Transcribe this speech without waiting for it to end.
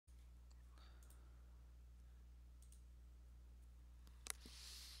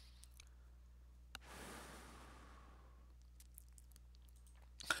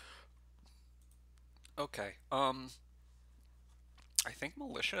Okay. I think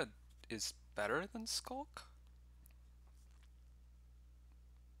militia is better than skulk.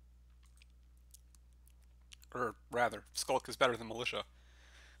 Or rather, skulk is better than militia.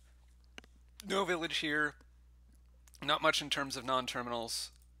 No village here. Not much in terms of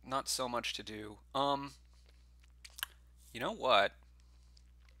non-terminals. Not so much to do. You know what?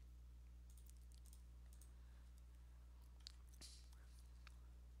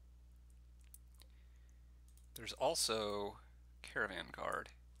 There's also caravan guard.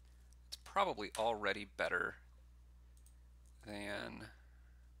 It's probably already better than...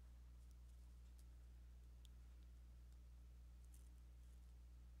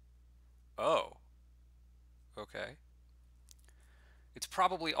 Oh, okay. It's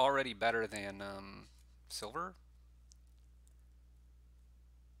probably already better than silver.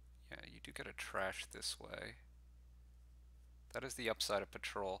 Yeah, you do get a trash this way. That is the upside of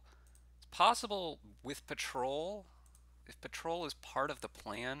patrol. It's possible with patrol, if patrol is part of the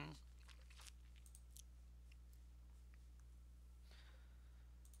plan,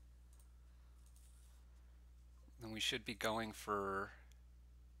 then we should be going for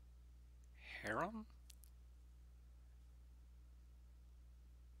harem?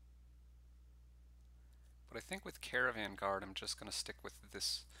 But I think with caravan guard, I'm just going to stick with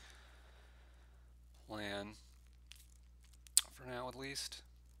this plan for now at least.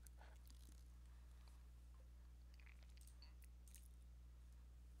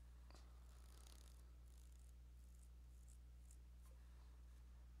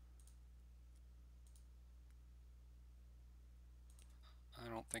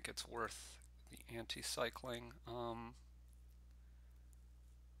 I don't think it's worth the anti-cycling. Let's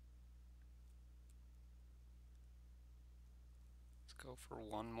go for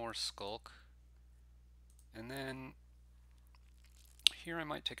one more skulk. And then here I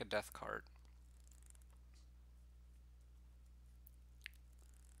might take a death card.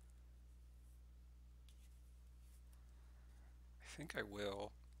 I think I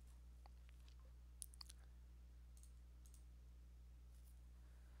will.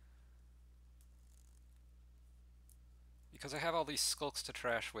 Because I have all these skulks to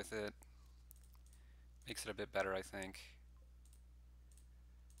trash with it, makes it a bit better, I think.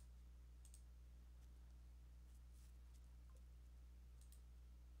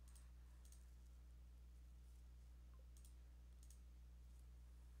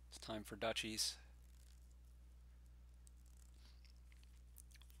 It's time for duchies.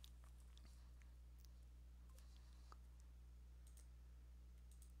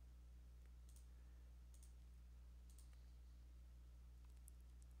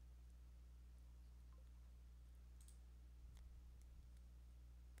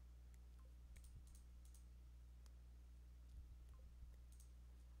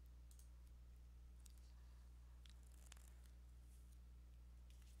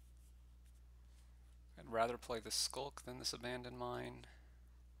 I'd rather play this skulk than this abandoned mine.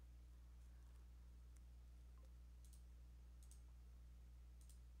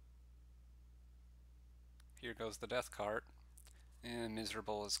 Here goes the death cart. And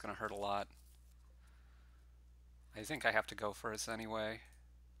miserable is going to hurt a lot. I think I have to go for this anyway.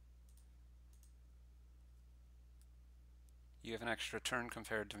 You have an extra turn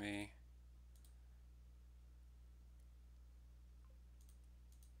compared to me.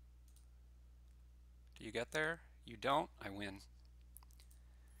 Do you get there? You don't? I win.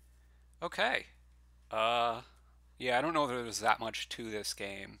 Okay. Yeah, I don't know that there's that much to this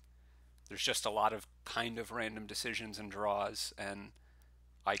game. There's just a lot of kind of random decisions and draws, and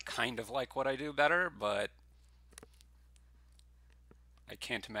I kind of like what I do better, but I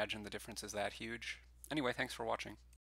can't imagine the difference is that huge. Anyway, thanks for watching.